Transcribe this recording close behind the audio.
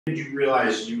Did you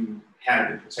realize you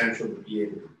had the potential to be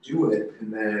able to do it?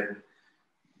 And then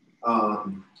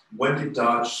when did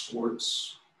Dodge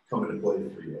Sports come into play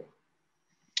for you?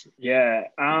 Yeah.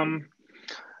 I'm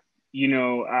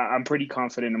pretty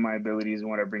confident in my abilities and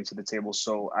what I bring to the table.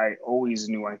 So I always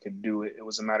knew I could do it. It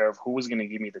was a matter of who was going to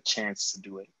give me the chance to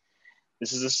do it.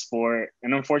 This is a sport.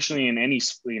 And unfortunately, in any,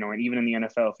 and even in the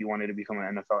NFL, if you wanted to become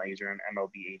an NFL agent, an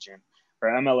MLB agent, or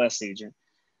MLS agent,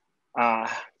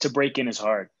 to break in is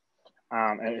hard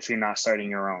if you're not starting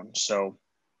your own. So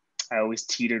I always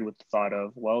teetered with the thought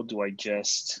of, well, do I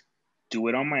just do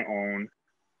it on my own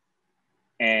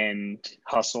and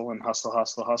hustle and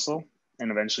hustle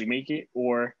and eventually make it?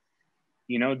 Or,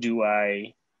 do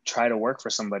I try to work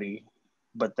for somebody?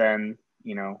 But then,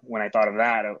 when I thought of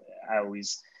that, I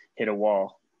always hit a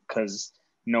wall because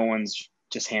no one's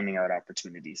just handing out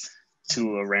opportunities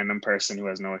to a random person who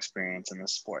has no experience in the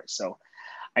sport. So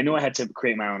I knew I had to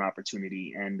create my own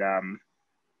opportunity, and,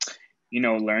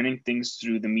 learning things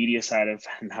through the media side of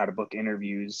and how to book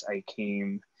interviews, I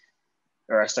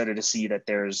started to see that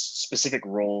there's specific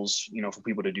roles, for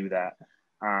people to do that.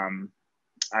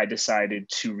 I decided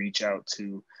to reach out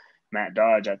to Matt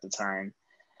Dodge at the time.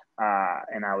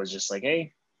 And I was just like,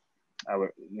 hey,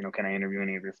 can I interview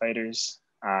any of your fighters?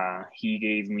 He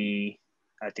gave me,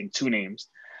 I think, 2 names.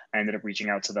 I ended up reaching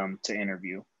out to them to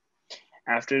interview.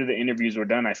 After the interviews were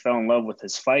done, I fell in love with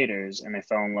his fighters, and I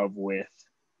fell in love with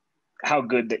how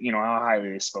good that, how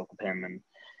highly they spoke of him.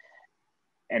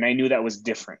 And I knew that was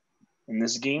different in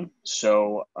this game.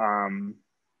 So I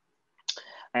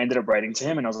ended up writing to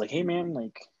him, and I was like, hey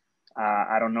man,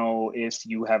 I don't know if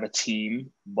you have a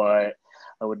team, but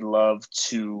I would love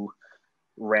to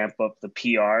ramp up the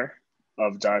PR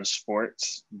of Dodge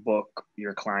Sports, book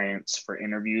your clients for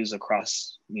interviews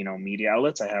across, media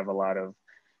outlets. I have a lot of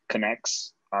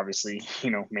connects, obviously,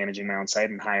 managing my own site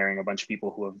and hiring a bunch of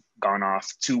people who have gone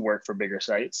off to work for bigger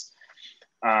sites.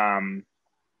 And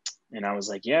I was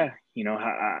like, yeah,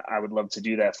 I would love to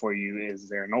do that for you. Is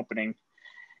there an opening?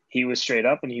 He was straight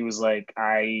up and he was like,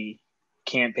 I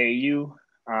can't pay you.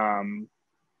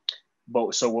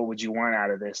 But so what would you want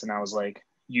out of this? And I was like,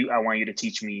 I want you to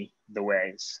teach me the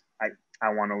ways. I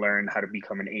want to learn how to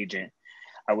become an agent.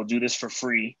 I will do this for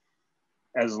free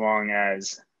as long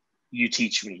as you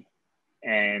teach me.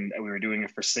 And we were doing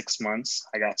it for 6 months.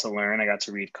 I got to learn, I got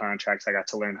to read contracts. I got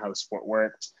to learn how the sport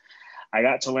worked. I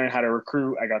got to learn how to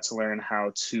recruit. I got to learn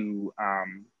how to,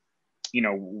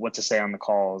 what to say on the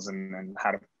calls and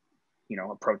how to,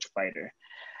 approach a fighter.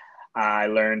 I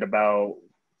learned about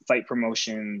fight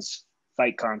promotions,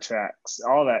 fight contracts,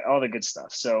 all the good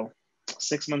stuff. So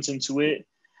 6 months into it,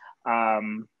 I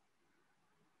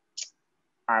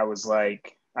was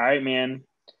like, all right, man,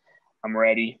 I'm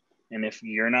ready. And if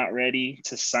you're not ready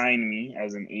to sign me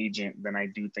as an agent, then I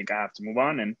do think I have to move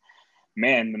on. And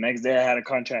man, the next day I had a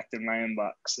contract in my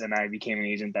inbox and I became an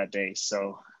agent that day.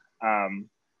 So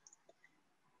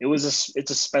it's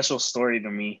a special story to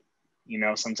me.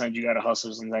 Sometimes you got to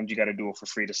hustle. Sometimes you got to do it for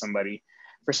free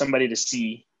for somebody to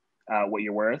see what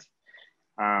you're worth.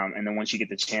 And then once you get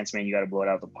the chance, man, you got to blow it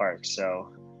out the park.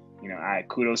 So, I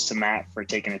kudos to Matt for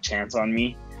taking a chance on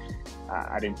me.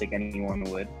 I didn't think anyone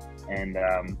would. And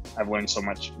I've learned so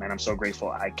much, man. I'm so grateful.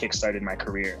 I kickstarted my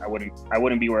career. I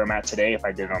wouldn't be where I'm at today if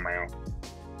I did it on my own.